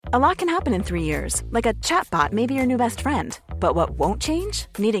A lot can happen in 3 years, like a chatbot may be your new best friend. But what won't change?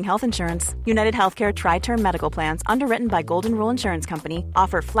 Needing health insurance. United Healthcare Tri-Term Medical Plans, underwritten by Golden Rule Insurance Company,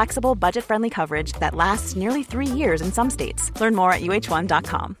 offer flexible, budget-friendly coverage that lasts nearly 3 years in some states. Learn more at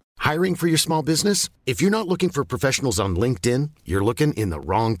uh1.com. Hiring for your small business? If you're not looking for professionals on LinkedIn, you're looking in the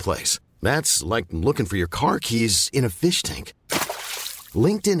wrong place. That's like looking for your car keys in a fish tank.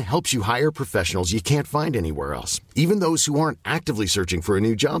 LinkedIn helps you hire professionals you can't find anywhere else, even those who aren't actively searching for a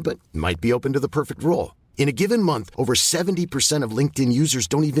new job but might be open to the perfect role. In a given month, over 70% of LinkedIn users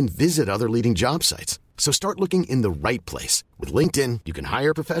don't even visit other leading job sites. So start looking in the right place. With LinkedIn, you can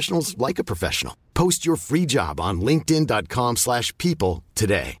hire professionals like a professional. Post your free job on linkedin.com/people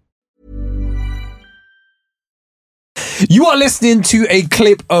today. You are listening to a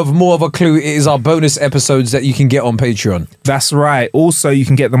clip of More of a Clue. It is our bonus episodes that you can get on Patreon. That's right. Also, you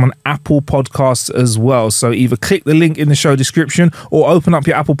can get them on Apple Podcasts as well. So either click the link in the show description or open up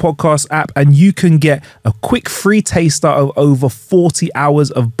your Apple Podcast app and you can get a quick free taster of over 40 hours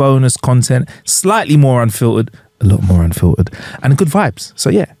of bonus content, slightly more unfiltered, a lot more unfiltered, and good vibes.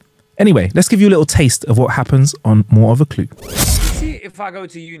 So yeah. Anyway, let's give you a little taste of what happens on More of a Clue. See, if I go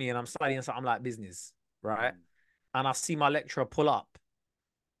to uni and I'm studying something like business, right? And I see my lecturer pull up,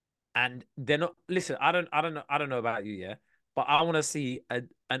 and they're not. Listen, I don't know about you, yeah, but I want to see an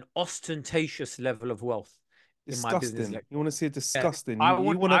ostentatious level of wealth in my business lecture. You want to see it disgusting. Yeah.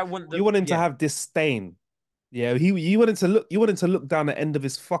 You want him to have disdain. Yeah, you want him to look. You want him to look down the end of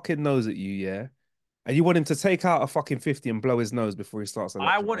his fucking nose at you, yeah, and you want him to take out a fucking 50 and blow his nose before he starts.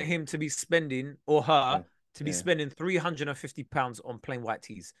 I want him to be spending, or her to be spending £350 on plain white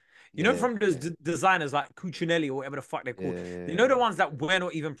tees. You know, from those designers like Cucinelli or whatever the fuck they're called. You know, the ones that we're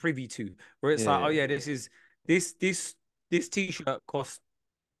not even privy to, where it's like, oh yeah, this t-shirt costs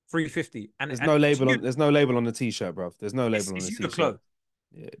 £350, and there's no label on the t-shirt, bro. There's no label on the t-shirt. Uniqlo.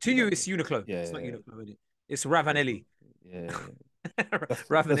 To you, it's Uniqlo. It's not Uniqlo, is it? It's Ravanelli. Yeah.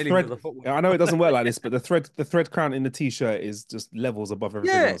 Ravanelli. I know it doesn't work like this, but the thread crown in the t-shirt is just levels above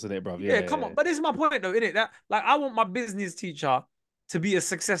everything else, isn't it, bro? Yeah, come on. But this is my point, though, isn't it? That like I want my business teacher to be a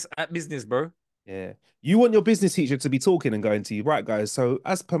success at business, bro. Yeah. You want your business teacher to be talking and going to you, right, guys? So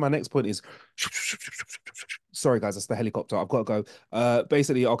as per my next point is, sorry, guys, that's the helicopter. I've got to go.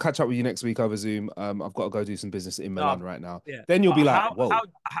 Basically, I'll catch up with you next week over Zoom. I've got to go do some business in Milan right now. Yeah. Then you'll be like, whoa.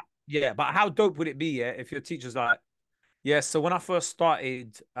 But how dope would it be, if your teacher's like, so when I first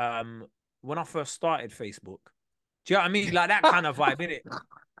started Facebook, do you know what I mean? Like that kind of vibe, innit?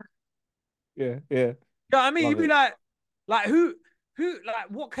 Yeah. You know what I mean? You'd be like who, like,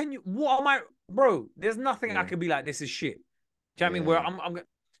 what am I, bro? There's nothing I could be like, this is shit. Do you know what I mean? Where I'm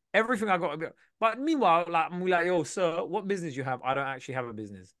everything I got to be, but meanwhile, like, I'm like, yo, sir, what business you have? I don't actually have a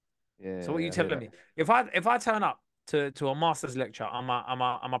business. Yeah. So what are you telling me? If I turn up to a master's lecture, I'm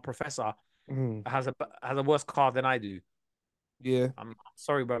a professor, has a worse car than I do. Yeah. I'm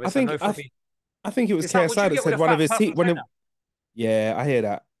sorry, bro. I think it was KSI that said one of his yeah, I hear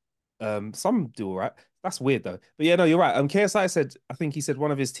that. Some do all right. That's weird though. But yeah, no, you're right. KSI said, I think he said one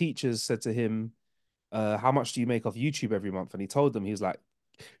of his teachers said to him, how much do you make off YouTube every month? And he told them, he was like,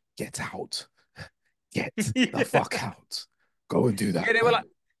 get out. Get the fuck out. Go and do that. Yeah,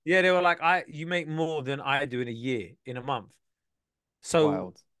 they were like, you make more than I do in a year, in a month.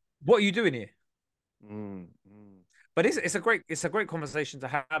 So what are you doing here? But it's a great conversation to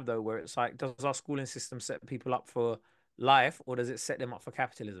have though, where it's like, does our schooling system set people up for life, or does it set them up for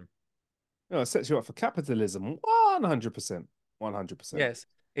capitalism? No, it sets you up for capitalism. 100%. 100%. Yes.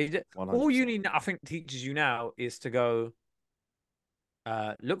 100%. All you need, I think, teaches you now is to go,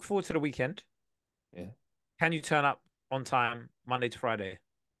 look forward to the weekend. Yeah. Can you turn up on time Monday to Friday?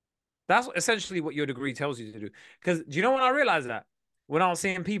 That's essentially what your degree tells you to do. Because do you know when I realized that? When I was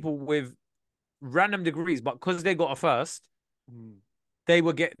seeing people with random degrees, but because they got a first, they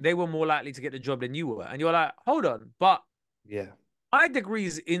were more likely to get the job than you were. And you're like, hold on, but my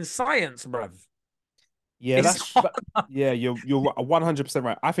degree's in science, bruv. Yeah, you're 100%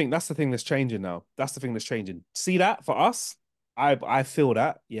 right. I think that's the thing that's changing now. That's the thing that's changing. See that for us? I feel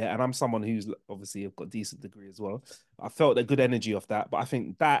that, yeah, and I'm someone who's obviously got a decent degree as well. I felt the good energy of that, but I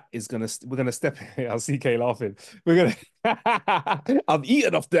think that is we're gonna step. I see Kay laughing. We're gonna. I've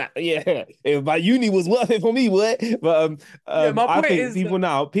eaten off that. Yeah, if my uni was worth it for me, boy. But I think people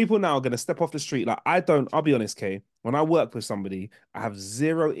now are gonna step off the street. Like I'll be honest, Kay. When I work with somebody, I have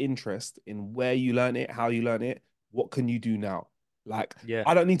zero interest in where you learn it, how you learn it. What can you do now? Like,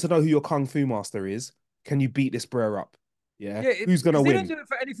 I don't need to know who your kung fu master is. Can you beat this brer up? Yeah. Who's gonna They win? don't do it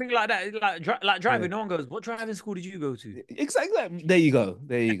for anything like that. Like driving, no one goes, "What driving school did you go to?" Exactly. There you go.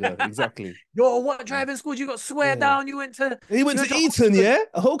 Exactly. Yo, what driving school did you got? Swear down, you went to. He went you to Eton, Oxford. yeah.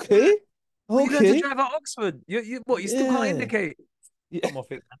 Okay. Well, you learned to drive at Oxford. You what? You still can't indicate. Yeah. Come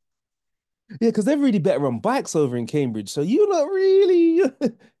off it, man. Yeah, because they're really better on bikes over in Cambridge. So you're not really, you're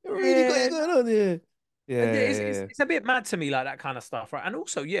really got it going on here. Yeah, It's a bit mad to me, like that kind of stuff, right? And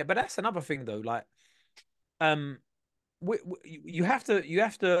also, yeah, but that's another thing though. Like, you have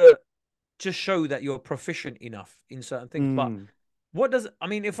to just show that you're proficient enough in certain things. But I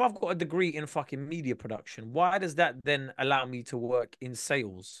mean, if I've got a degree in fucking media production, why does that then allow me to work in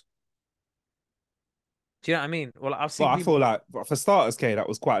sales? Do you know what I mean? Well, I've seen. But I feel like, for starters, Kay, that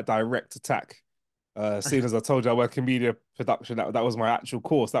was quite a direct attack. Soon as I told you I work in media production, that was my actual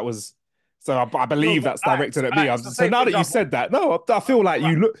course. That was so I believe that's directed at me. So now that you said that, no, I feel like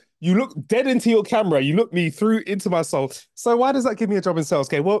you look dead into your camera. You look me through into my soul. So why does that give me a job in sales,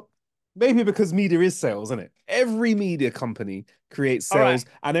 Kay? Well, maybe because media is sales, isn't it? Every media company creates sales,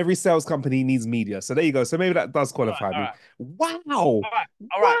 and every sales company needs media. So there you go. So maybe that does qualify me. Wow. All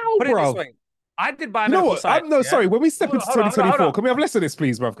right. Put it this way. I did biomedical science. Sorry. When we step into 2024, can we have less of this,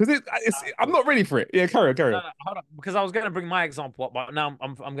 please, bro? Because I'm not ready for it. Yeah, carry on. No, hold on. Because I was going to bring my example up, but now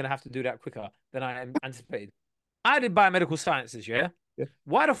I'm going to have to do that quicker than I anticipated. I did biomedical sciences, yeah?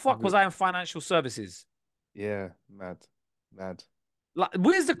 Why the fuck was I in financial services? Yeah, mad. Like,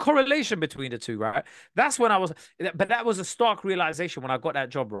 where's the correlation between the two, right? That's when but that was a stark realization when I got that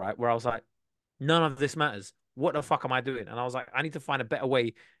job, right? Where I was like, none of this matters. What the fuck am I doing? And I was like, I need to find a better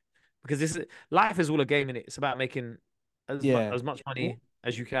way. Because life is all a game, in it. It's about making as much money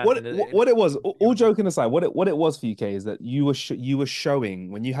as you can. What it was, all joking aside, what it was for you, Kay, is that you were showing,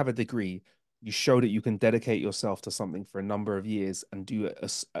 when you have a degree, you show that you can dedicate yourself to something for a number of years and do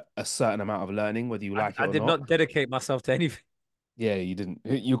a certain amount of learning, whether you like it or not. I did not dedicate myself to anything. Yeah, you didn't.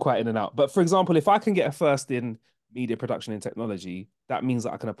 You're quite in and out. But for example, if I can get a first in media production and technology, that means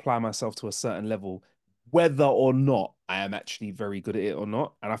that I can apply myself to a certain level, whether or not I am actually very good at it or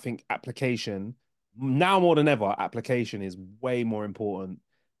not. And I think application, now more than ever, application is way more important,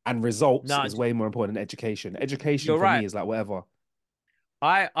 and results is way more important than education. Education for me is like whatever.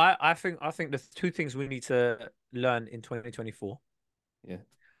 I think the two things we need to learn in 2024. Yeah.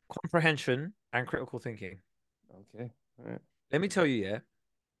 Comprehension and critical thinking. Okay. All right. Let me tell you,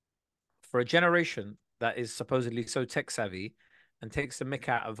 for a generation that is supposedly so tech savvy and takes the mick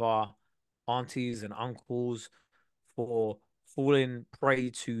out of our aunties and uncles for falling prey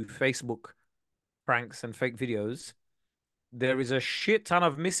to Facebook pranks and fake videos, there is a shit ton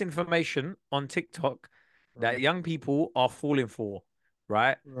of misinformation on TikTok that young people are falling for,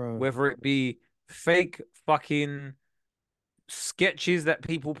 right? Whether it be fake fucking sketches that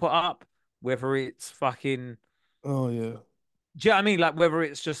people put up, whether it's fucking... Oh, yeah. Do you know what I mean? Like, whether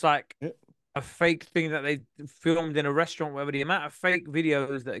it's just like a fake thing that they filmed in a restaurant, whatever, the amount of fake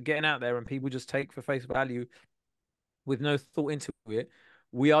videos that are getting out there and people just take for face value with no thought into it.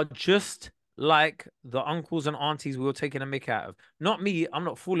 We are just like the uncles and aunties we were taking a mick out of. Not me, I'm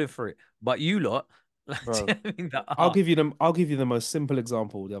not falling for it, but you lot. Bro, I'll give you the most simple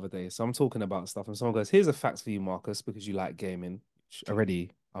example the other day. So I'm talking about stuff and someone goes, here's a fact for you, Marcus, because you like gaming.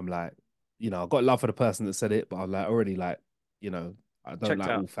 Already, I'm like, I've got love for the person that said it, but I'm like, already like, I don't like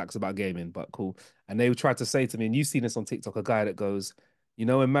all facts about gaming, but cool. And they tried to say to me, and you've seen this on TikTok, a guy that goes,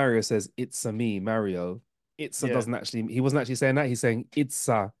 when Mario says, it's a me, Mario, doesn't actually, he wasn't actually saying that. He's saying, it's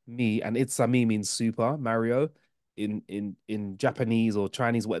a me, and it's a me means super Mario in Japanese or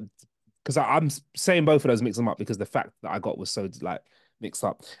Chinese, because I'm saying both of those, mix them up, because the fact that I got was so like mixed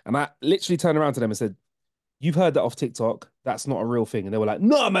up. And I literally turned around to them and said, you've heard that off TikTok. That's not a real thing. And they were like,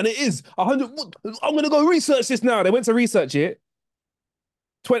 no, man, it is. 100. I'm going to go research this now. They went to research it.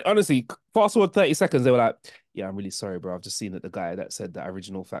 Honestly, fast forward 30 seconds, they were like, yeah, I'm really sorry, bro. I've just seen that the guy that said that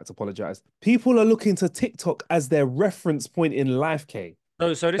original fact apologized. People are looking to TikTok as their reference point in life, Kay.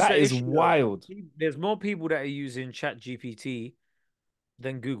 So that is wild. There's more people that are using ChatGPT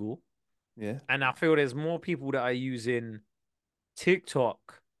than Google. Yeah. And I feel there's more people that are using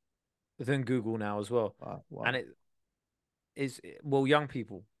TikTok than Google now as well. Wow. And it is, young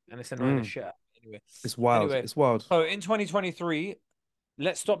people. And it's annoying the shit out. Anyway. It's wild. It's wild. So in 2023,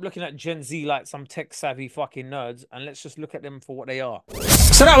 let's stop looking at Gen Z like some tech-savvy fucking nerds, and let's just look at them for what they are.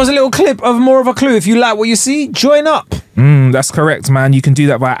 So that was a little clip of More of a Clue. If you like what you see, join up. That's correct, man. You can do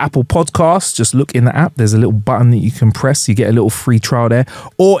that via Apple Podcasts. Just look in the app. There's a little button that you can press. You get a little free trial there.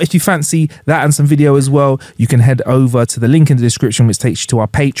 Or if you fancy that and some video as well, you can head over to the link in the description, which takes you to our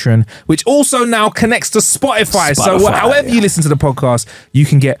Patreon, which also now connects to Spotify. So however you listen to the podcast, you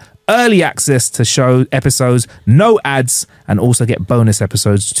can get early access to show episodes, no ads, and also get bonus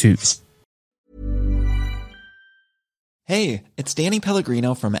episodes too. Hey, it's Danny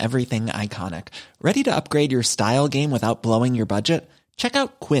Pellegrino from Everything Iconic. Ready to upgrade your style game without blowing your budget? Check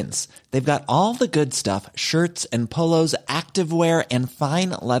out Quince. They've got all the good stuff, shirts and polos, activewear, and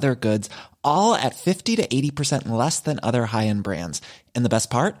fine leather goods, all at 50 to 80% less than other high-end brands. And the best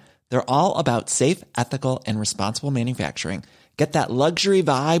part? They're all about safe, ethical, and responsible manufacturing. Get that luxury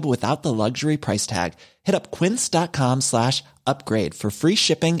vibe without the luxury price tag. Hit up quince.com/upgrade for free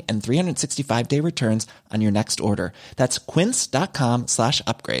shipping and 365-day returns on your next order. That's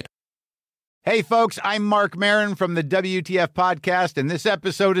quince.com/upgrade. Hey, folks, I'm Mark Maron from the WTF Podcast, and this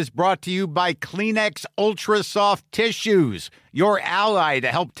episode is brought to you by Kleenex Ultra Soft Tissues, your ally to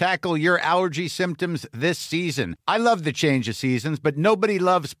help tackle your allergy symptoms this season. I love the change of seasons, but nobody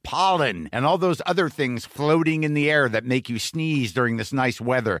loves pollen and all those other things floating in the air that make you sneeze during this nice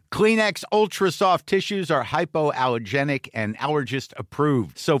weather. Kleenex Ultra Soft Tissues are hypoallergenic and allergist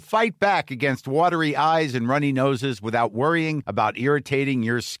approved, so fight back against watery eyes and runny noses without worrying about irritating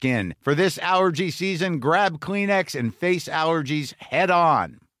your skin. For this allergy season, grab Kleenex and face allergies head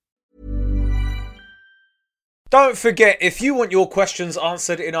on. Don't forget, if you want your questions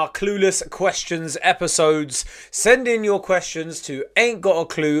answered in our Clueless Questions episodes, send in your questions to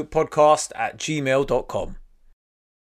ain'tgotacluepodcast@gmail.com.